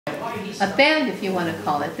a band if you want to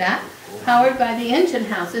call it that, powered by the engine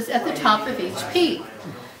houses at the top of each peak.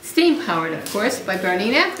 Steam powered, of course, by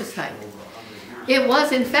burning anthracite. It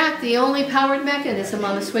was, in fact, the only powered mechanism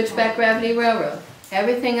on the Switchback Gravity Railroad.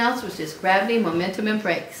 Everything else was just gravity, momentum, and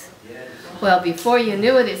brakes. Well, before you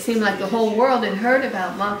knew it, it seemed like the whole world had heard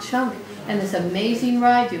about Mauch Chunk and this amazing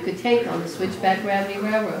ride you could take on the Switchback Gravity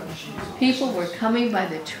Railroad. People were coming by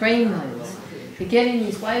the trainloads to get in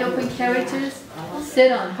these wide open carriages,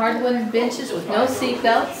 sit on hardwood benches with no seat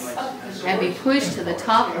belts, and be pushed to the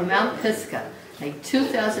top of Mount Pisgah, a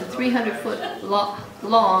 2,300-foot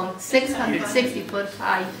long, 660-foot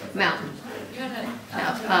high mountain.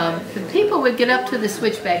 Now, the people would get up to the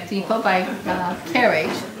Switchback depot by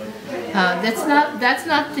carriage. That's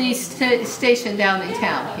not the station down in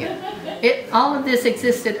town here. All of this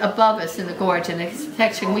existed above us in the gorge in a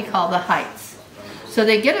section we call the Heights. So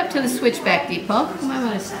they get up to the Switchback depot. I might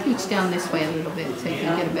want to scooch down this way a little bit so you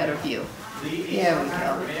can get a better view. There we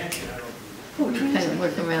go. Kind of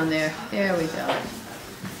work around there. There we go.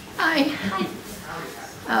 Hi.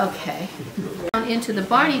 Okay. Down into the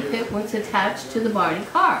Barney pit where it's attached to the Barney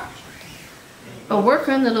car. A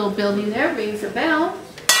worker in the little building there rings a bell.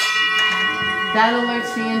 That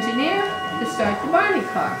alerts the engineer to start the Barney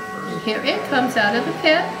car. And here it comes out of the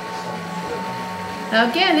pit. Now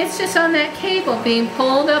again, it's just on that cable being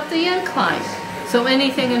pulled up the incline. So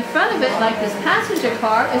anything in front of it, like this passenger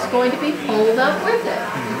car, is going to be pulled up with it.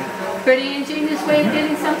 Pretty ingenious way of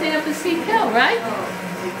getting something up a steep hill, right?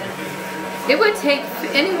 It would take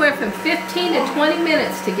anywhere from 15 to 20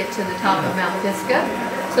 minutes to get to the top of Mount Pisgah.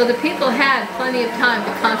 So the people had plenty of time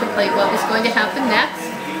to contemplate what was going to happen next.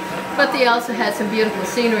 But they also had some beautiful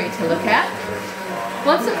scenery to look at.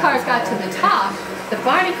 Once the cars got to the top, the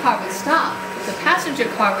Barney car would stop. The passenger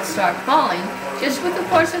car would start falling, just with the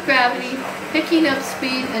force of gravity, picking up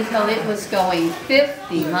speed until it was going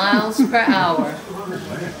 50 miles per hour.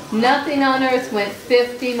 Nothing on Earth went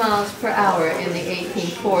 50 miles per hour in the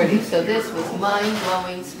 1840s, so this was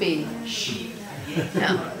mind-blowing speed.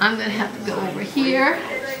 Now, I'm going to have to go over here.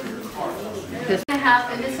 This is going to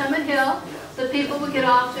happen to Summit Hill. So people would get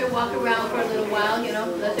off there, walk around for a little while, you know,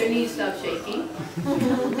 let their knees stop shaking.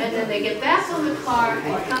 And then they get back on the car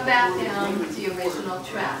and come back down the original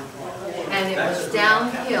track. And it was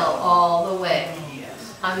downhill all the way.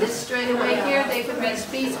 On this straightaway here, they could reach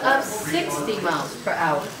speeds of 60 miles per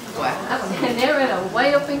hour. Wow. And they're in a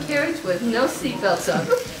wide open carriage with no seatbelts on.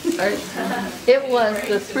 It was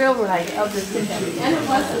the thrill ride of the century. And it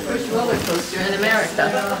was the first roller coaster in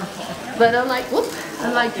America. But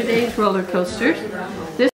unlike today's roller coasters,